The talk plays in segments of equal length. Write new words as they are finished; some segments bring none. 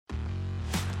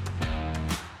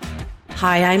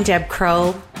Hi, I'm Deb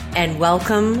Crow, and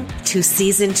welcome to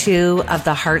Season 2 of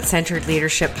the Heart-Centered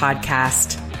Leadership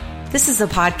Podcast. This is a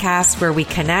podcast where we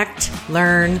connect,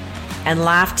 learn, and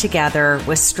laugh together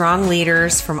with strong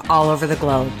leaders from all over the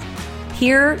globe.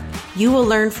 Here, you will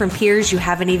learn from peers you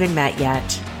haven't even met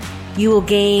yet. You will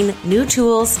gain new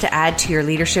tools to add to your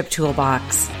leadership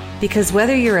toolbox. Because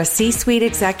whether you're a C-suite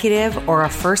executive or a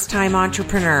first-time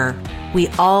entrepreneur, we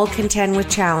all contend with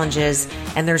challenges,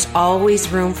 and there's always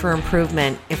room for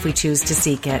improvement if we choose to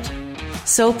seek it.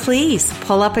 So please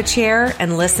pull up a chair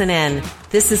and listen in.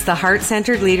 This is the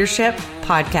Heart-Centered Leadership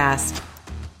Podcast.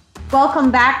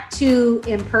 Welcome back to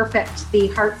Imperfect, the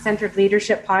Heart-Centered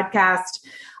Leadership Podcast.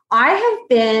 I have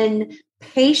been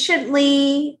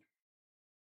patiently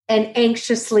and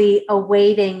anxiously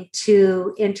awaiting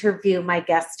to interview my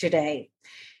guest today.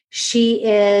 She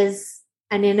is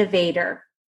an innovator.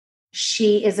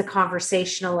 She is a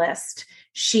conversationalist.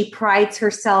 She prides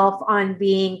herself on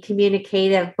being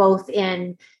communicative, both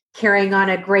in carrying on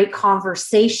a great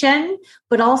conversation,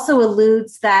 but also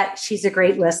alludes that she's a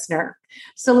great listener.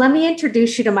 So let me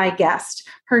introduce you to my guest.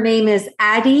 Her name is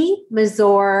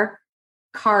Mazor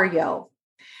Kario.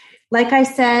 Like I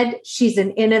said, she's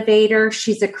an innovator.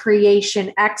 She's a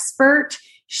creation expert.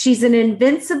 She's an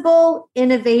invincible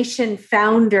innovation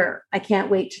founder. I can't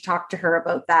wait to talk to her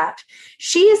about that.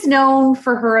 She is known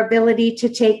for her ability to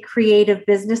take creative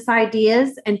business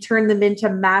ideas and turn them into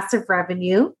massive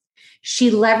revenue. She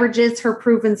leverages her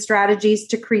proven strategies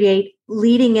to create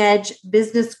leading-edge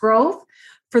business growth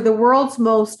for the world's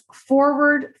most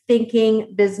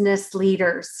forward-thinking business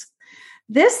leaders.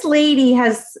 This lady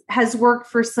has worked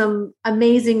for some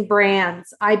amazing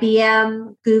brands,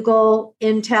 IBM, Google,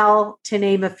 Intel, to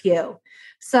name a few.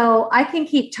 So I can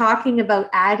keep talking about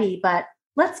Addie, but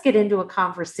let's get into a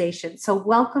conversation. So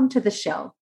welcome to the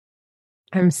show.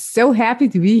 I'm so happy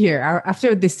to be here.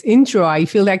 After this intro, I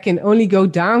feel like I can only go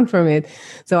down from it.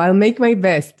 So I'll make my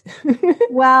best.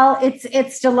 Well,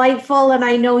 it's delightful. And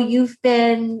I know you've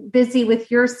been busy with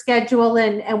your schedule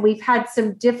and we've had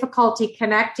some difficulty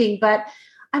connecting, but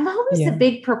I'm always a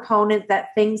big proponent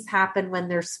that things happen when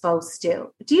they're supposed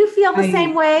to. Do you feel the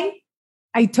same way?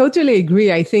 I totally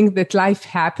agree. I think that life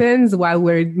happens while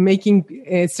we're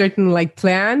making certain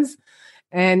plans.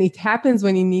 And it happens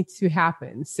when it needs to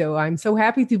happen. So I'm so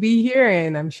happy to be here,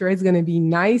 and I'm sure it's going to be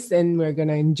nice and we're going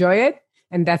to enjoy it.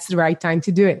 And that's the right time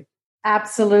to do it.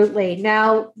 Absolutely.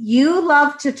 Now, you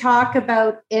love to talk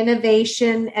about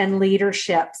innovation and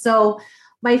leadership. So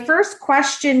my first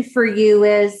question for you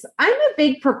is, I'm a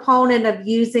big proponent of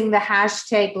using the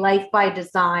hashtag Life by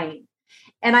Design.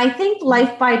 And I think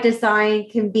Life by Design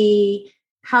can be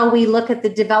how we look at the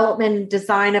development and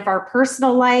design of our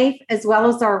personal life as well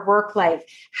as our work life.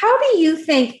 How do you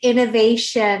think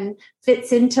innovation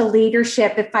fits into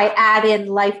leadership if I add in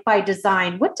Life by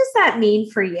Design? What does that mean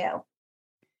for you?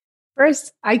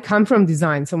 First, I come from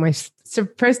design. So my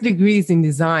first degree is in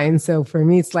design. So for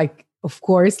me, it's of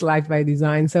course, Life by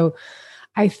Design. So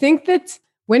I think that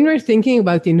when we're thinking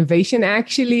about innovation,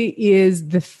 actually is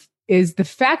the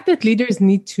fact that leaders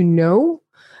need to know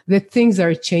that things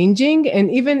are changing. And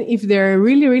even if they're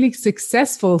really, really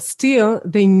successful, still,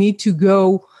 they need to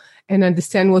go and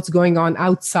understand what's going on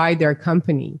outside their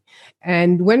company.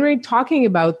 And when we're talking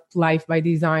about Life by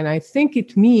Design, I think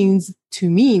it means, to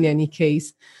me in any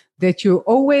case, that you're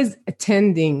always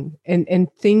attending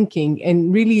and thinking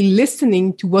and really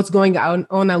listening to what's going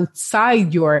on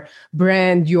outside your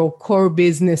brand, your core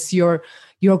business, your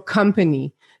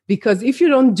company. Because if you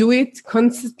don't do it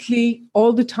constantly,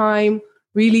 all the time,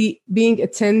 really being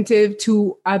attentive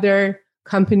to other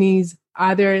companies,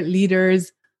 other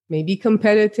leaders, maybe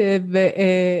competitive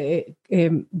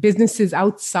businesses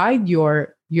outside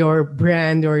your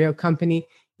brand or your company,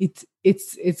 it's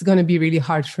going to be really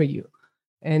hard for you.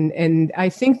 And I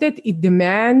think that it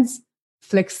demands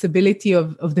flexibility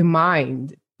of the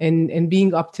mind and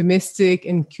being optimistic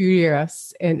and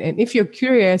curious. And if you're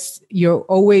curious, you're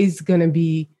always going to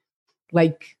be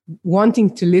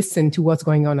wanting to listen to what's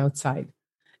going on outside.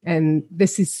 And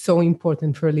this is so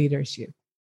important for leadership.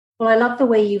 Well, I love the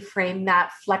way you frame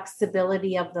that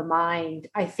flexibility of the mind.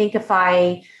 I think if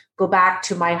I go back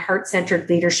to my heart-centered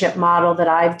leadership model that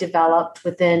I've developed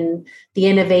within the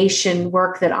innovation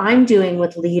work that I'm doing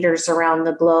with leaders around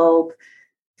the globe,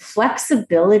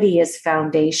 flexibility is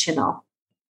foundational.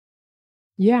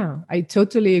 Yeah, I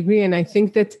totally agree. And I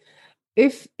think that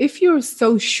if you're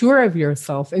so sure of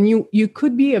yourself, and you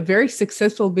could be a very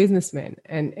successful businessman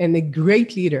and a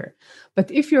great leader,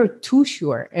 but if you're too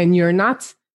sure and you're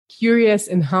not curious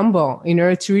and humble in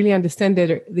order to really understand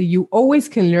that you always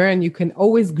can learn, you can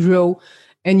always grow,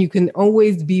 and you can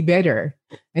always be better.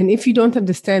 And if you don't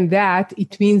understand that,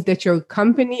 it means that your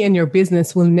company and your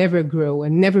business will never grow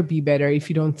and never be better if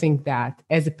you don't think that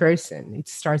as a person. It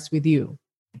starts with you.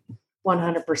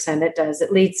 100% it does.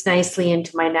 It leads nicely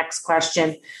into my next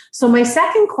question. So my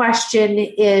second question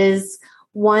is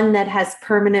one that has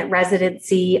permanent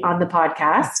residency on the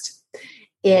podcast.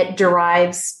 It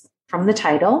derives from the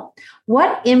title.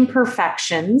 What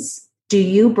imperfections do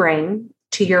you bring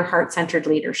to your heart-centered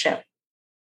leadership?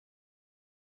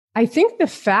 I think the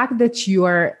fact that you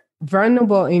are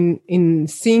vulnerable in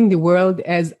seeing the world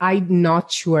as I'm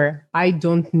not sure, I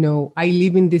don't know, I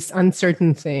live in this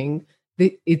uncertain thing.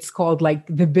 It's called like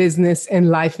the business and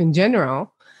life in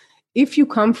general. If you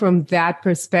come from that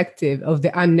perspective of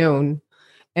the unknown,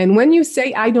 and when you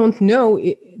say, I don't know,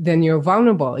 then you're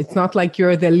vulnerable. It's not like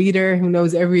you're the leader who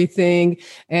knows everything.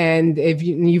 And if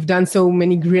you've done so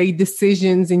many great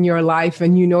decisions in your life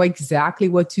and you know exactly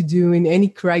what to do in any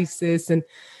crisis.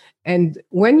 And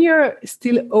when you're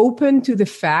still open to the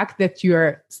fact that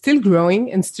you're still growing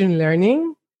and still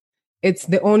learning, it's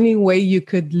the only way you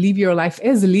could live your life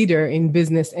as a leader in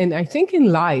business. And I think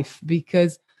in life,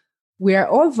 because we are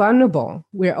all vulnerable,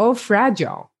 we're all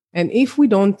fragile. And if we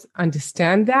don't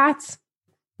understand that,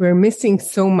 we're missing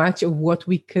so much of what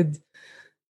we could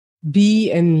be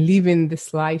and live in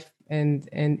this life. And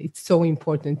it's so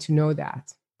important to know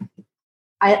that.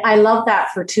 I love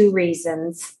that for two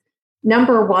reasons.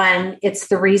 Number one, it's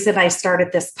the reason I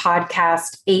started this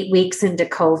podcast 8 weeks into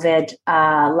COVID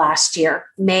last year,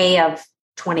 May of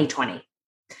 2020.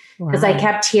 Because I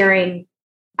kept hearing,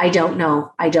 I don't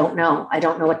know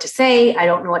what to say. I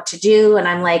don't know what to do. And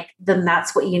I'm like, then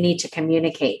that's what you need to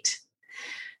communicate.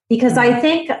 Because I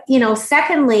think,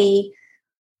 secondly,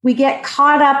 we get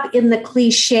caught up in the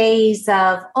cliches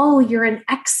of, oh, you're an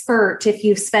expert if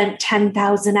you've spent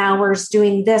 10,000 hours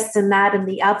doing this and that and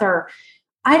the other.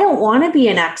 I don't want to be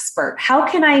an expert. How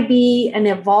can I be an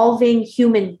evolving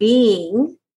human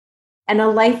being and a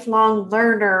lifelong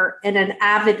learner and an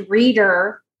avid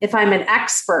reader if I'm an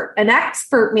expert? An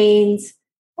expert means,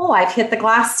 oh, I've hit the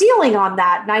glass ceiling on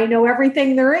that and I know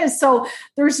everything there is. So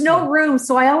there's no room.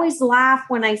 So I always laugh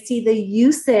when I see the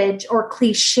usage or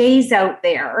cliches out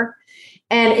there.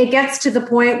 And it gets to the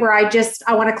point where I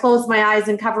want to close my eyes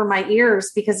and cover my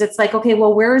ears because it's like, okay,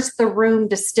 well, where's the room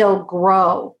to still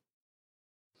grow?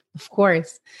 Of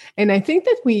course. And I think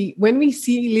that when we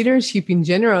see leadership in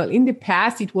general, in the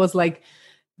past, it was like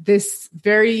this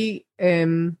very,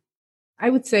 I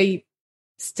would say,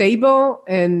 stable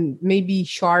and maybe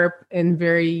sharp and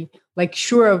very like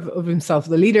sure of himself.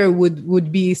 The leader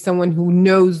would be someone who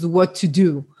knows what to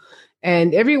do,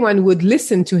 and everyone would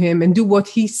listen to him and do what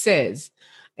he says.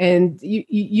 And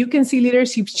you can see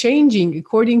leadership changing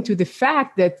according to the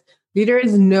fact that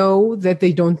leaders know that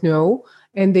they don't know,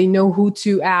 and they know who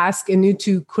to ask and who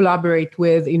to collaborate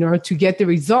with in order to get the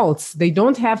results. They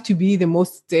don't have to be the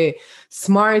most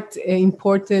smart,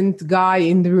 important guy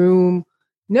in the room.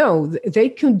 No, they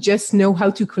could just know how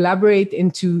to collaborate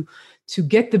and to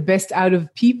get the best out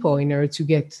of people in order to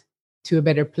get to a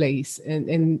better place. And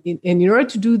in order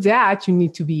to do that, you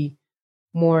need to be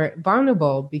more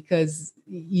vulnerable because,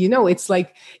 it's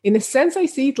like, in a sense, I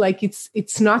see it like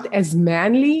it's not as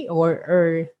manly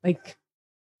or like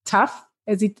tough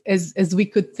as we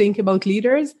could think about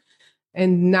leaders.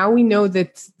 And now we know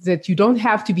that you don't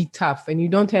have to be tough and you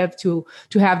don't have to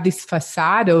have this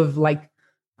facade of like,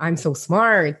 I'm so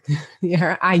smart.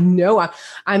 Yeah, I know.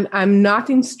 I'm not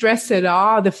in stress at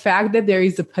all. The fact that there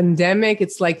is a pandemic,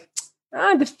 it's like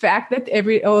the fact that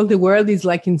all the world is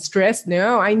like in stress.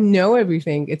 No, I know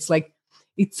everything. It's like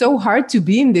it's so hard to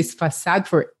be in this facade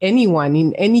for anyone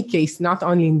in any case, not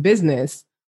only in business.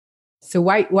 So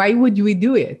why would we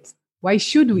do it? Why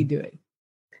should we do it?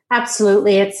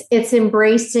 Absolutely. It's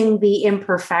embracing the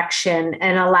imperfection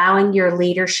and allowing your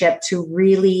leadership to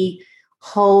really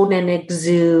hone and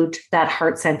exude that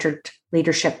heart-centered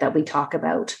leadership that we talk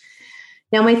about.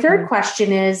 Now, my third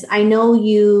question is, I know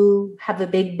you have a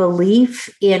big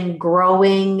belief in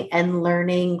growing and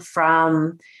learning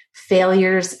from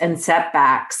failures and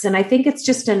setbacks. And I think it's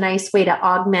just a nice way to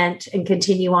augment and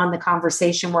continue on the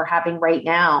conversation we're having right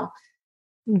now.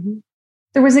 Mm-hmm.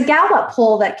 There was a Gallup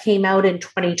poll that came out in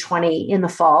 2020 in the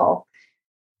fall,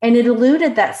 and it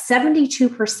alluded that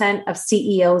 72% of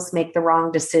CEOs make the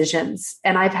wrong decisions.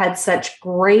 And I've had such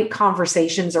great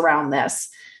conversations around this.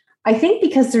 I think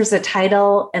because there's a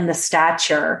title and the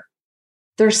stature,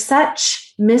 there's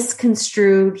such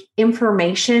misconstrued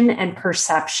information and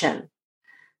perception.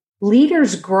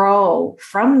 leaders grow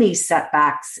from these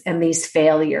setbacks and these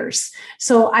failures.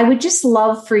 So I would just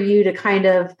love for you to kind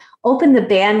of open the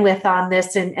bandwidth on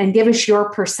this and give us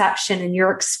your perception and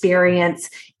your experience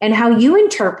and how you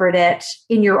interpret it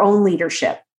in your own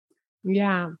leadership.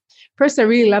 Yeah. First, I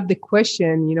really love the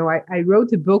question. I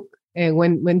wrote a book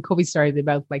when COVID started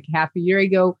about like half a year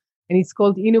ago, and it's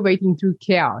called Innovating Through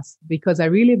Chaos, because I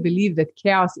really believe that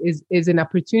chaos is an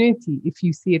opportunity if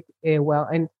you see it well.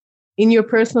 And in your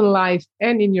personal life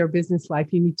and in your business life,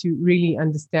 you need to really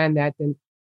understand that.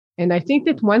 And I think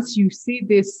that once you see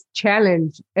this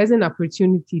challenge as an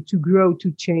opportunity to grow,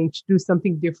 to change, do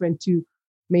something different, to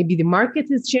maybe the market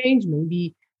has changed,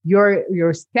 maybe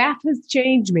your staff has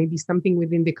changed, maybe something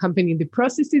within the company, the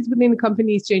processes within the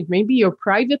company has changed, maybe your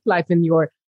private life and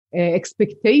your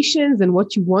expectations and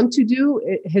what you want to do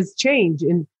has changed.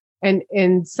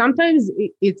 And sometimes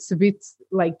it's a bit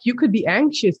like you could be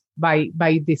anxious by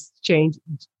this change,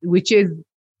 which is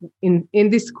in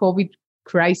this COVID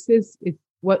crisis.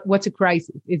 What's a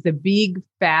crisis? It's a big,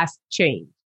 fast change.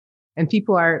 And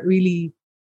people are really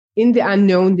in the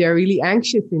unknown. They're really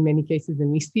anxious in many cases.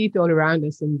 And we see it all around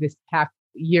us in this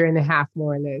year and a half,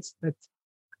 more or less. But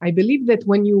I believe that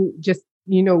when you just,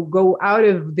 go out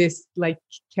of this like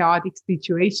chaotic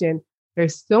situation,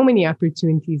 there's so many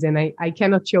opportunities. And I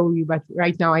cannot show you, but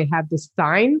right now I have the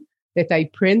sign that I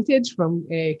printed from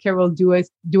Carol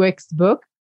Dweck's book.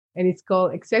 And it's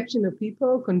called Exceptional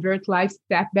People Convert Life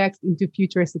Setbacks into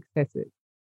Future Successes.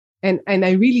 And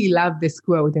I really love this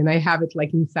quote, and I have it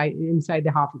like inside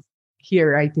the office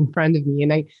here right in front of me.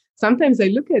 And sometimes I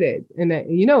look at it and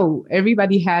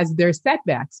everybody has their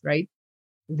setbacks, right?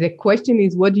 The question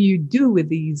is, what do you do with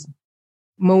these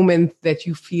moments that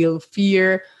you feel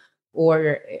fear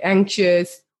or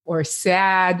anxious or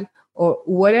sad or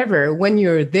whatever when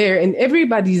you're there? And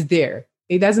everybody's there.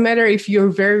 It doesn't matter if you're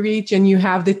very rich and you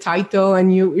have the title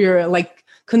and you're like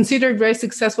considered very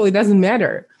successful. It doesn't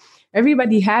matter.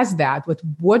 Everybody has that. But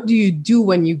what do you do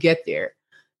when you get there?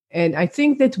 And I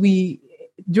think that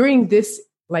during this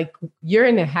like year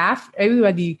and a half,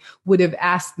 everybody would have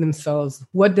asked themselves,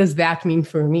 what does that mean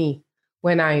for me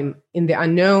when I'm in the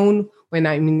unknown, when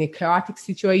I'm in a chaotic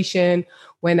situation,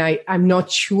 when I'm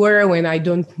not sure, when I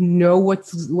don't know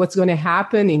what's going to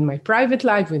happen in my private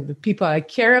life, with the people I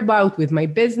care about, with my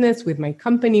business, with my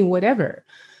company, whatever.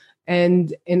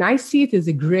 And I see it as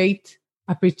a great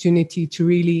opportunity to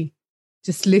really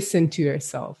just listen to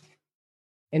yourself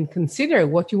and consider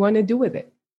what you want to do with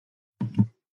it.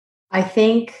 I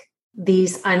think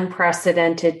these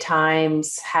unprecedented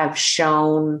times have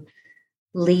shown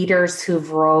leaders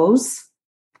who've rose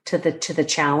to the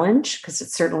challenge, because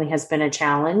it certainly has been a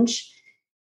challenge.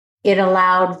 It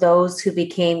allowed those who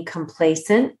became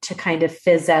complacent to kind of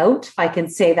fizz out, if I can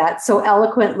say that so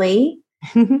eloquently.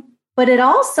 But it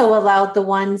also allowed the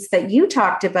ones that you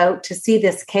talked about to see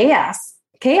this chaos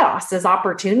as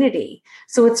opportunity.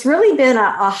 So it's really been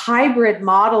a hybrid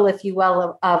model, if you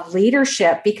will, of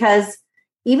leadership, because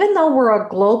even though we're a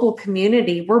global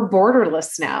community, we're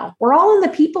borderless now. We're all in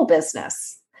the people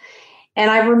business. And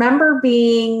I remember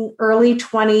being early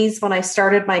 20s when I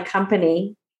started my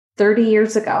company 30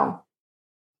 years ago.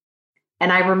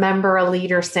 And I remember a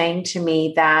leader saying to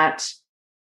me that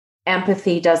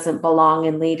empathy doesn't belong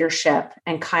in leadership,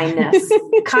 and kindness.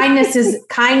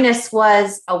 kindness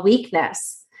was a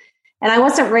weakness. And I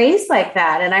wasn't raised like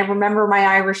that. And I remember my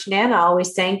Irish Nana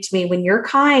always saying to me, when you're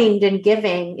kind and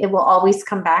giving, it will always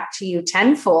come back to you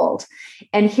tenfold.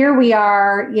 And here we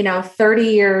are, 30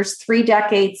 years, 3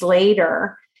 decades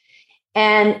later.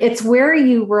 And it's where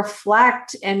you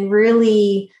reflect and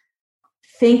really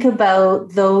think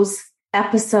about those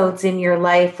episodes in your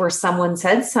life where someone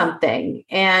said something.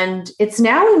 And it's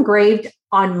now engraved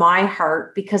on my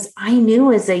heart, because I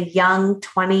knew as a young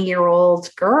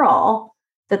 20-year-old girl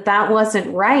that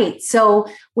wasn't right. So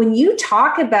when you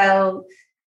talk about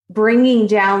bringing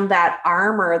down that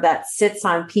armor that sits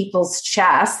on people's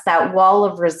chests, that wall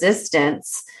of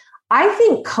resistance, I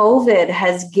think COVID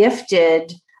has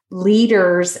gifted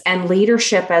leaders and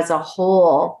leadership as a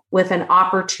whole with an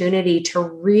opportunity to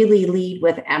really lead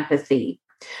with empathy.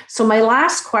 So my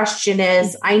last question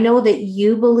is, I know that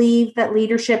you believe that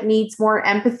leadership needs more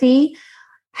empathy.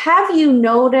 Have you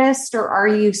noticed, or are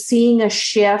you seeing a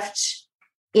shift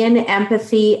in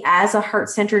empathy as a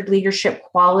heart-centered leadership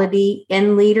quality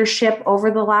in leadership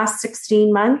over the last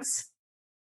 16 months?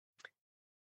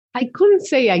 I couldn't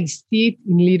say I see it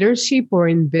in leadership or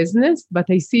in business, but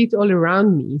I see it all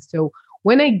around me. So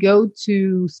when I go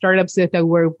to startups that I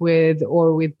work with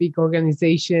or with big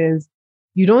organizations,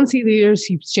 you don't see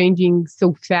leadership changing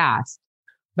so fast,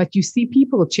 but you see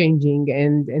people changing,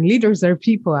 and leaders are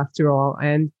people after all.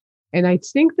 And And I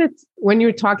think that when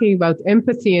you're talking about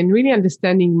empathy and really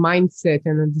understanding mindset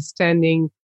and understanding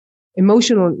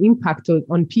emotional impact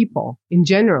on people in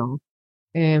general,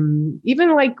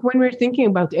 even like when we're thinking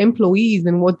about employees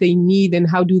and what they need and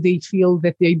how do they feel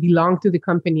that they belong to the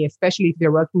company, especially if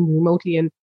they're working remotely. And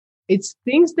it's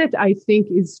things that I think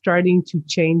is starting to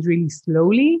change really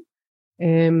slowly.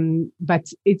 But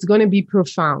it's going to be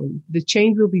profound. The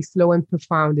change will be slow and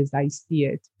profound as I see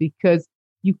it, because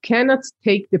you cannot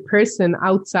take the person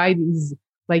outside is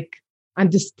like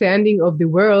understanding of the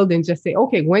world and just say,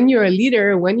 okay, when you're a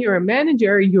leader, when you're a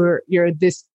manager, you're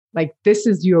this, like, this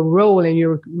is your role and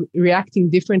you're reacting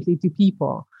differently to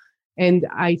people. And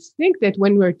I think that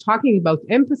when we're talking about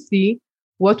empathy,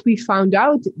 what we found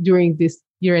out during this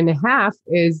year and a half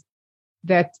is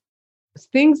that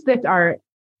things that are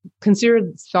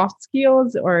considered soft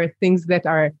skills or things that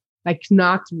are like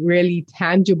not really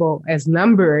tangible as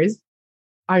numbers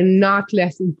are not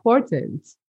less important.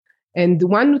 And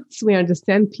once we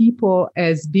understand people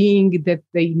as being that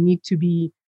they need to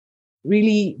be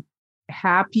really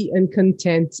happy and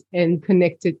content and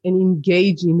connected and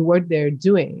engaged in what they're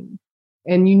doing,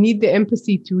 and you need the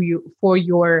empathy for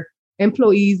your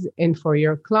employees and for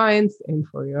your clients and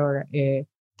for your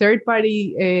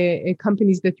third-party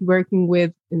companies that you're working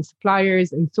with and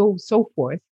suppliers and so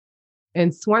forth.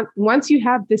 And so once you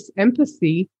have this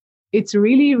empathy, it's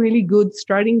really, really good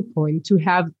starting point to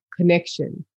have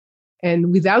connection.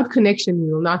 And without connection,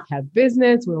 we will not have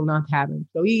business, we will not have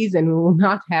employees, and we will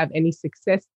not have any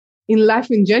success in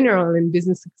life in general, and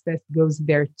business success goes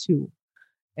there too.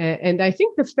 And I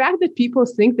think the fact that people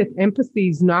think that empathy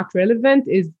is not relevant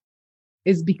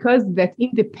is because that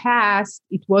in the past,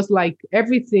 it was like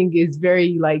everything is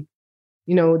very like,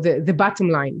 the bottom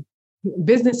line.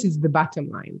 Business is the bottom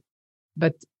line.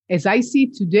 But as I see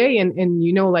today, and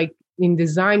like in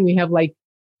design, we have like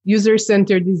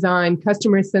user-centered design,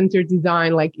 customer-centered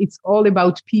design. Like it's all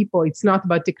about people. It's not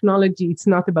about technology. It's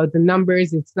not about the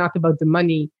numbers. It's not about the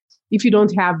money. If you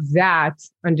don't have that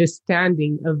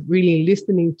understanding of really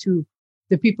listening to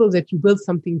the people that you build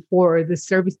something for, or the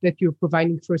service that you're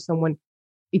providing for someone,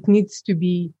 it needs to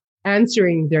be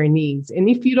answering their needs. And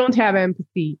if you don't have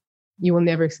empathy, you will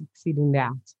never succeed in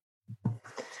that.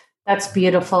 That's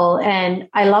beautiful. And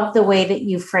I love the way that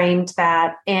you framed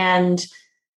that. And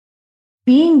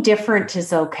being different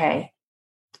is okay.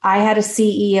 I had a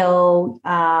CEO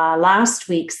last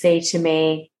week say to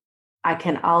me, I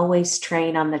can always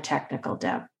train on the technical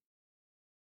debt,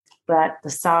 but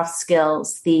the soft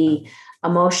skills, the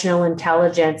emotional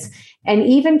intelligence, and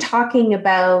even talking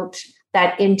about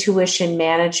that intuition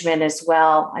management as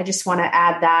well. I just want to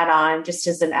add that on just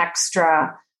as an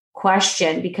extra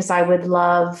question, because I would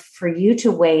love for you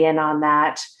to weigh in on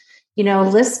that.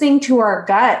 Listening to our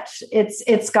gut,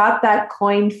 it's got that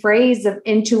coined phrase of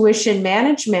intuition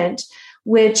management,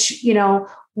 which,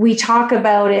 we talk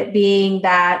about it being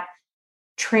that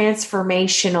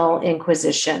transformational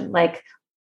inquisition. Like,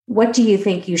 what do you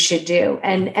think you should do?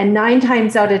 And 9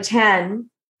 times out of 10,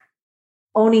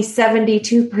 only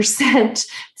 72%.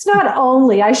 It's not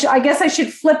only, I guess I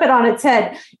should flip it on its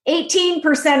head.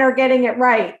 18% are getting it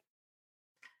right.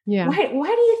 Yeah. Why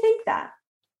do you think that?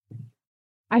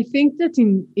 I think that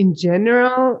in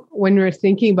general, when we're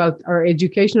thinking about our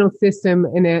educational system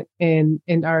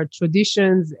and our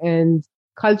traditions and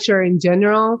culture in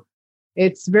general,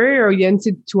 it's very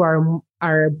oriented to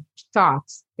our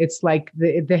thoughts. It's like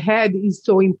the head is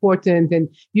so important, and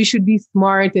you should be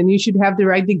smart, and you should have the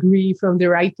right degree from the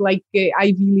right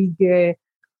Ivy League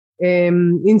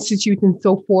institute and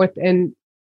so forth. And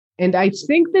I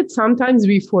think that sometimes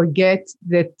we forget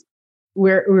that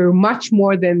we're much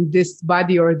more than this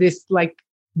body or this like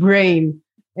brain.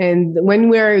 And when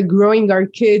we're growing our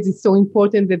kids, it's so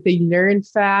important that they learn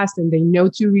fast and they know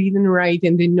to read and write,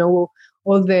 and they know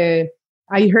all the.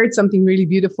 I heard something really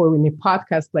beautiful in a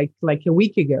podcast like a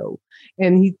week ago,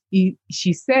 and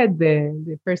she said,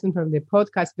 the person from the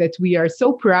podcast, that we are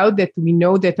so proud that we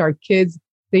know that our kids,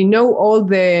 they know all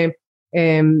the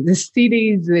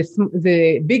cities,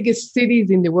 the biggest cities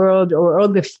in the world, or all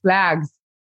the flags,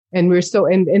 and we're so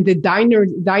and the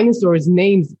dinosaurs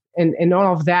names and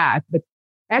all of that. But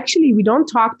actually, we don't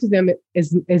talk to them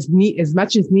as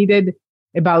much as needed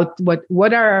about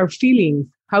what are our feelings.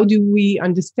 How do we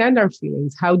understand our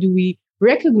feelings? How do we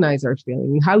recognize our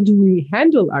feelings? How do we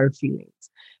handle our feelings?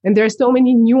 And there are so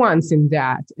many nuance in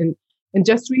that. And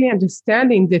just really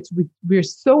understanding that we're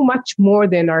so much more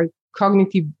than our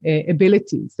cognitive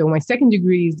abilities. So my second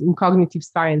degree is in cognitive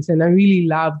science, and I really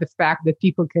love the fact that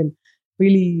people can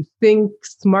really think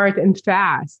smart and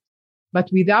fast. But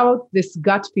without this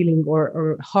gut feeling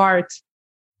or heart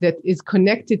that is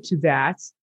connected to that,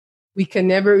 we can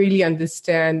never really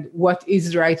understand what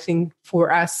is the right thing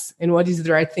for us and what is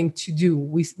the right thing to do.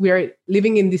 We are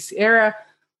living in this era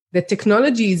that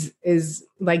technology is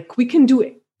like we can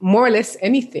do more or less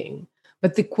anything.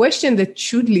 But the question that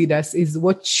should lead us is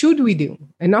what should we do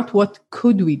and not what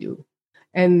could we do?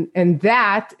 And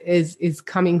that is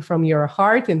coming from your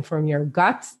heart and from your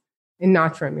gut and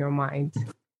not from your mind.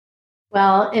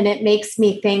 Well, and it makes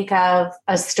me think of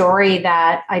a story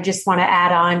that I just want to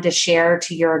add on to share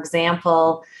to your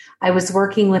example. I was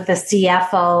working with a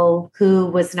CFO who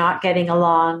was not getting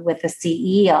along with the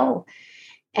CEO.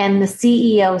 And the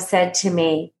CEO said to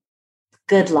me,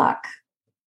 "Good luck."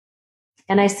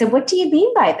 And I said, "What do you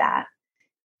mean by that?"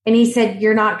 And he said,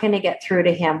 "You're not going to get through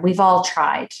to him. We've all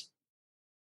tried."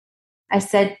 I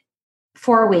said,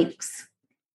 4 weeks.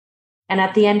 And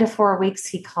at the end of 4 weeks,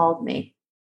 he called me.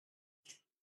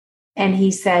 And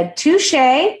he said, "Touche,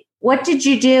 what did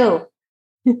you do?"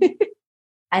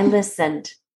 I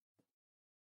listened.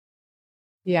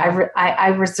 Yeah. I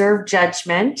reserved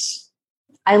judgment.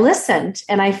 I listened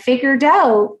and I figured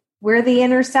out where the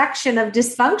intersection of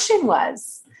dysfunction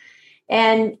was.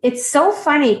 And it's so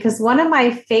funny because one of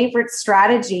my favorite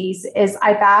strategies is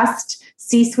I've asked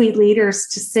C-suite leaders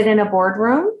to sit in a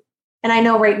boardroom. And I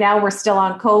know right now we're still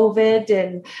on COVID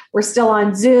and we're still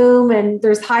on Zoom and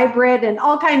there's hybrid and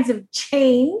all kinds of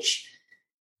change.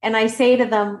 And I say to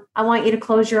them, "I want you to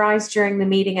close your eyes during the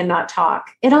meeting and not talk."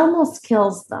 It almost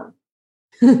kills them.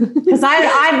 Because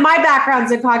my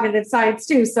background's in cognitive science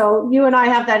too. So you and I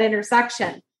have that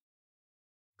intersection.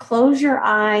 Close your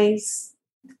eyes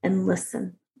and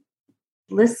listen.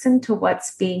 Listen to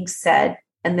what's being said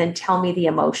and then tell me the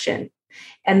emotion.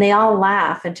 And they all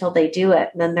laugh until they do it.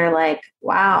 And then they're like,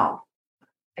 "Wow,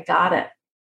 I got it."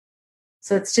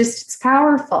 So it's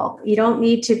powerful. You don't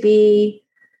need to be,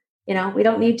 we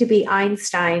don't need to be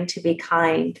Einstein to be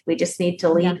kind. We just need to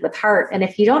lead with heart. And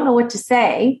if you don't know what to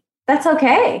say, that's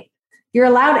okay. You're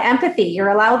allowed empathy. You're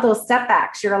allowed those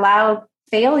setbacks. You're allowed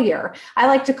failure. I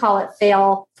like to call it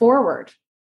fail forward.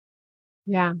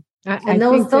 Yeah. And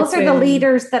those are the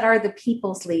leaders that are the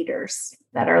people's leaders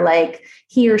that are like,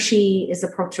 he or she is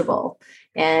approachable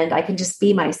and I can just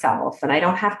be myself and I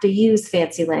don't have to use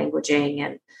fancy languaging.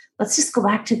 And let's just go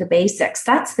back to the basics.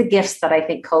 That's the gifts that I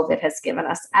think COVID has given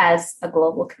us as a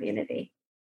global community.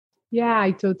 Yeah,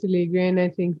 I totally agree. And I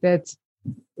think that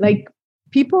like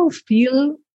people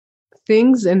feel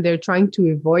things and they're trying to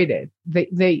avoid it.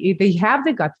 They have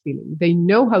the gut feeling. They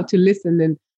know how to listen.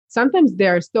 And sometimes they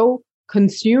are so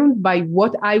consumed by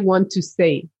what I want to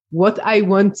say, what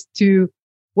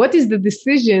is the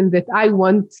decision that I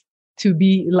want to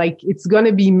be like, it's going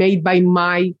to be made by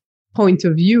my point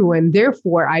of view. And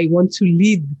therefore I want to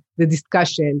lead the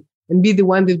discussion and be the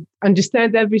one that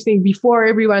understands everything before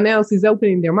everyone else is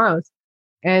opening their mouth.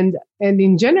 And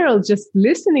in general, just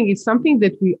listening is something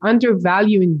that we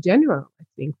undervalue in general. I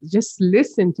think just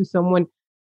listen to someone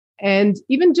and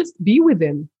even just be with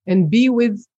them and be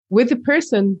with the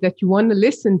person that you want to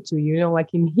listen to. Like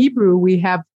in Hebrew, we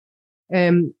have,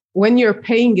 when you're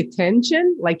paying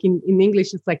attention, like in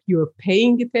English, it's like you're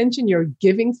paying attention, you're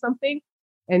giving something.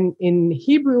 And in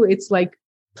Hebrew, it's like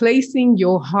placing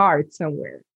your heart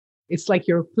somewhere. It's like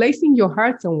you're placing your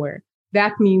heart somewhere.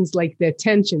 That means like the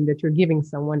attention that you're giving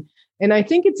someone. And I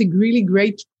think it's a really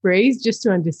great phrase just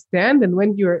to understand. And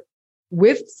when you're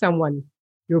with someone,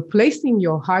 you're placing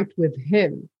your heart with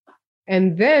him.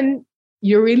 And then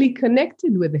you're really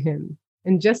connected with him.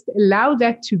 And just allow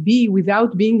that to be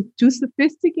without being too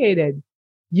sophisticated.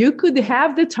 You could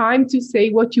have the time to say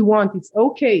what you want. It's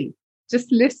okay. Just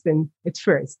listen at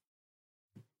first.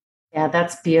 Yeah,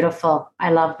 that's beautiful.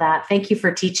 I love that. Thank you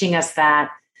for teaching us that.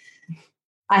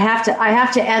 I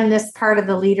have to end this part of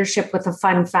the leadership with a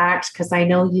fun fact because I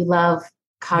know you love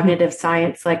cognitive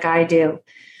science like I do.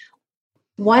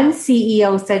 One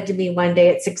CEO said to me one day,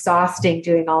 "It's exhausting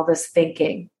doing all this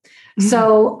thinking."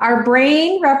 So our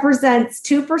brain represents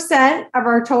 2% of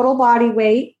our total body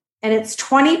weight, and it's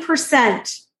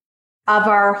 20% of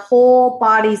our whole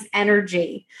body's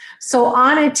energy. So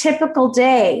on a typical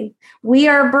day, we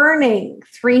are burning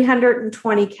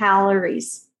 320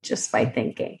 calories just by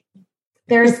thinking.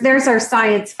 There's our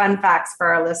science fun facts for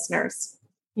our listeners.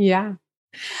 Yeah.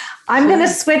 I'm going to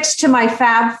switch to my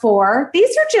Fab Four.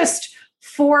 These are just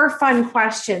 4 fun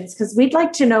questions because we'd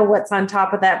like to know what's on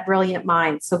top of that brilliant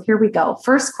mind. So here we go.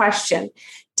 First question.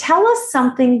 Tell us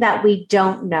something that we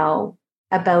don't know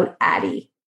about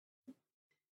Addie.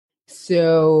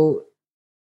 So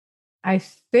I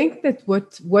think that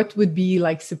what would be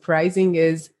like surprising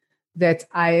is that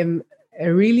I am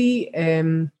really,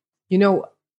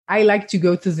 I like to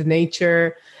go to the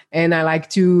nature, and I like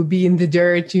to be in the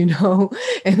dirt,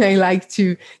 and I like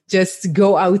to just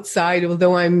go outside,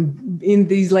 although I'm in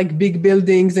these like big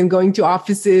buildings and going to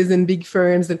offices and big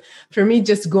firms. And for me,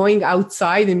 just going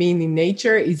outside, in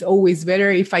nature is always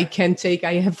better. If I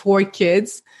have 4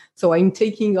 kids, so I'm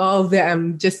taking all of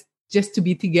them just to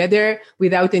be together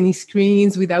without any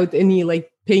screens, without any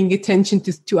like paying attention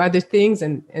to other things.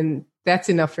 And that's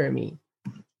enough for me.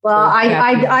 Well,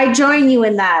 I join you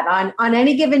in that. On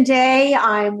any given day,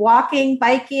 I'm walking,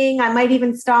 biking. I might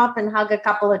even stop and hug a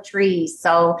couple of trees.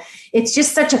 So it's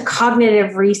just such a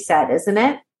cognitive reset, isn't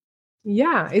it?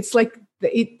 Yeah, it's like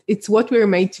it's what we're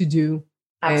made to do.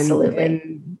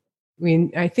 Absolutely.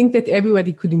 And I think that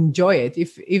everybody could enjoy it,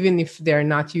 even if they're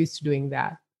not used to doing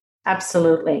that.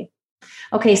 Absolutely.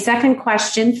 Okay, second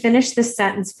question. Finish this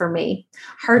sentence for me.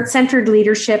 Heart-centered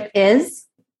leadership is?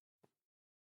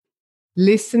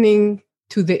 Listening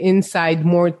to the inside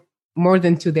more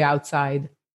than to the outside.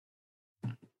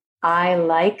 I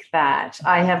like that.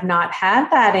 I have not had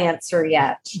that answer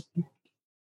yet.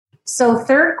 So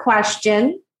third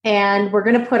question, and we're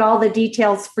going to put all the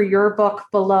details for your book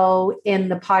below in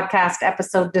the podcast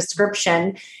episode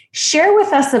description. Share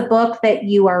with us a book that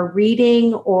you are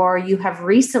reading or you have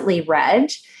recently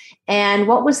read. And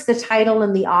what was the title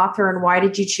and the author, and why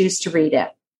did you choose to read it?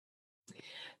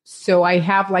 So I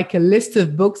have like a list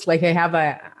of books, like I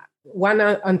have one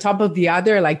on top of the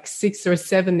other, like 6 or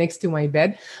 7 next to my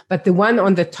bed. But the one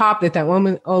on the top that I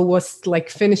was like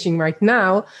finishing right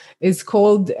now is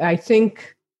called, I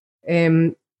think,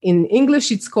 in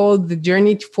English, it's called The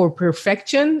Journey for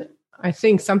Perfection. I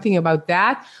think something about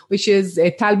that, which is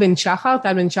Tal Ben Shachar.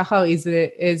 Tal Ben Shachar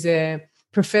is a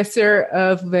professor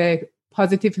of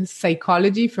positive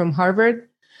psychology from Harvard.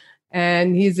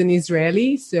 And he's an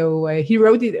Israeli. So he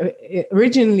wrote it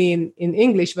originally in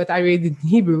English, but I read it in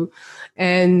Hebrew.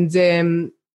 And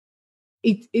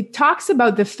it talks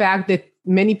about the fact that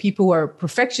many people who are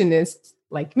perfectionists,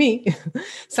 like me,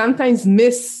 sometimes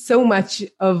miss so much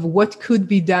of what could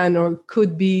be done or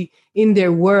could be in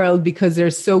their world because they're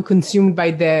so consumed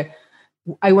by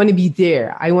I want to be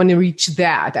there. I want to reach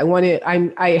that.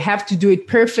 I have to do it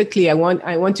perfectly. I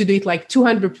want to do it like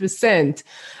 200%.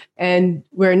 And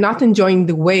we're not enjoying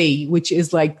the way, which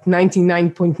is like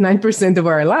 99.9% of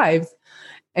our lives.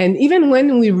 And even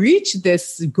when we reach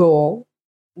this goal,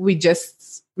 we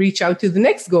just reach out to the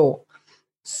next goal.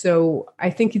 So I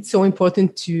think it's so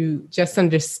important to just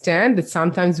understand that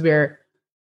sometimes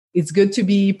it's good to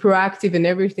be proactive and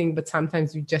everything, but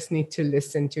sometimes you just need to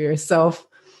listen to yourself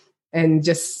and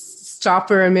just stop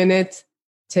for a minute,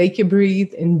 take a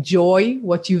breath, enjoy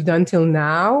what you've done till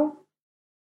now,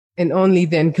 and only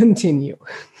then continue.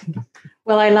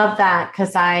 Well, I love that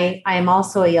because I am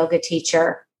also a yoga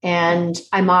teacher, and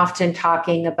I'm often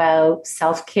talking about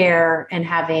self-care and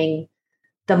having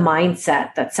the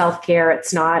mindset that self-care,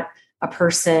 it's not a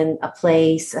person, a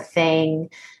place, a thing.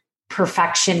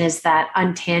 Perfection is that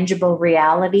untangible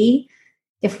reality.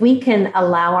 If we can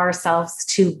allow ourselves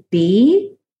to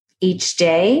be each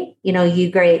day, you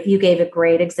gave a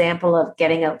great example of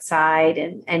getting outside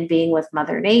and being with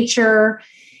Mother Nature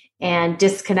and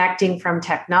disconnecting from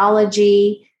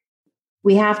technology.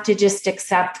 We have to just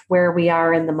accept where we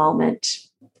are in the moment.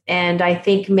 And I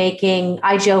think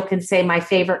I joke and say my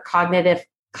favorite cognitive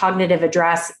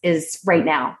address is right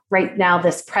now,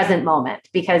 this present moment,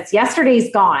 because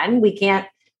yesterday's gone. We can't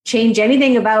change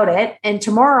anything about it. And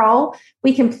tomorrow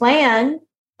we can plan,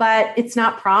 but it's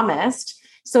not promised.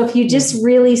 So if you just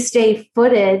really stay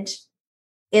footed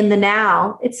in the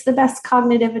now, it's the best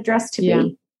cognitive address to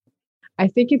be. I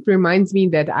think it reminds me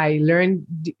that I learned,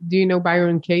 do you know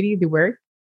Byron Katie, the work?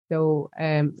 So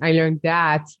I learned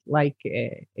that like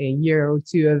a year or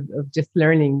two of just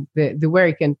learning the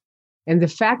work. And the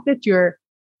fact that you're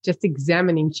just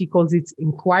examining, she calls it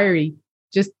inquiry,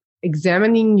 just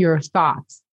examining your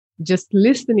thoughts, just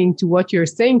listening to what you're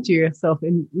saying to yourself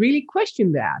and really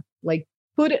question that. Like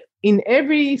put in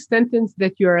every sentence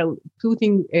that you're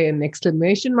putting an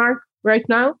exclamation mark right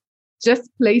now, just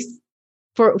place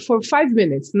for 5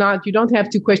 minutes. You don't have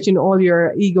to question all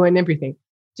your ego and everything.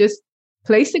 Just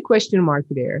place a question mark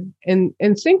there and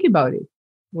think about it.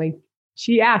 Like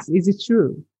she asked, is it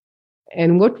true?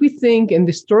 And what we think and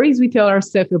the stories we tell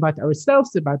ourselves,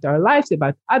 about our lives,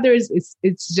 about others,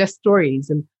 it's just stories.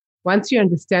 And once you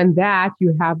understand that,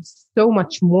 you have so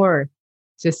much more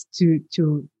just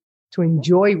to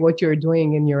enjoy what you're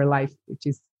doing in your life, which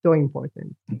is so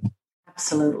important.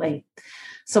 Absolutely.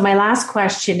 So my last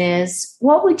question is,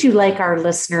 what would you like our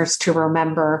listeners to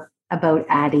remember about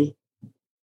Addie?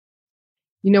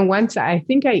 Once I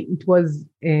think it was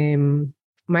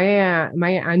Maya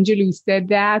Angelou said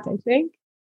that, I think.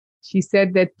 She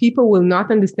said that people will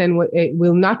not understand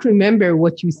will not remember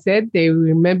what you said. They will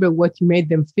remember what you made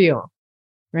them feel.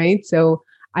 Right. So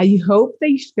I hope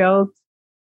they felt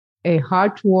a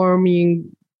heartwarming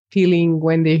feeling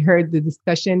when they heard the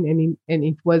discussion, and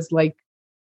it was like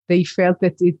they felt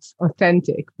that it's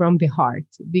authentic from the heart,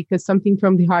 because something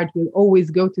from the heart will always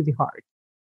go to the heart.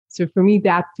 So for me,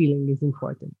 that feeling is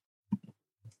important.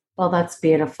 Well, that's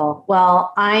beautiful.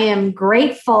 Well, I am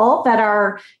grateful that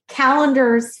our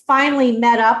calendars finally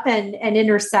met up and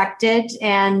intersected.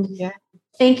 And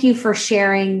thank you for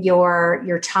sharing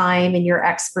your time and your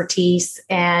expertise.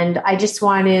 And I just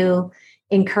want to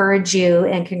encourage you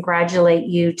and congratulate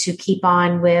you to keep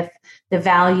on with the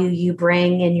value you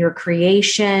bring in your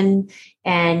creation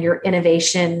and your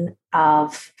innovation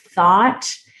of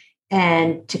thought,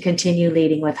 and to continue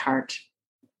leading with heart.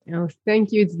 Oh,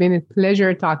 thank you. It's been a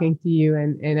pleasure talking to you.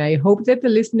 And I hope that the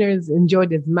listeners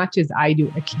enjoyed as much as I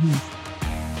do, at least.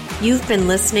 You've been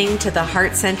listening to the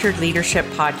Heart-Centered Leadership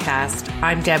Podcast.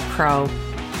 I'm Deb Crow.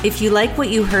 If you like what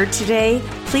you heard today,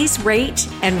 please rate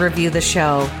and review the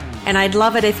show. And I'd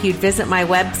love it if you'd visit my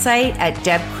website at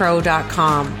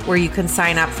debcrow.com, where you can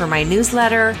sign up for my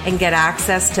newsletter and get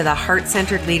access to the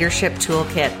Heart-Centered Leadership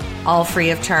Toolkit, all free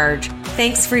of charge.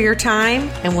 Thanks for your time,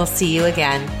 and we'll see you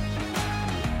again.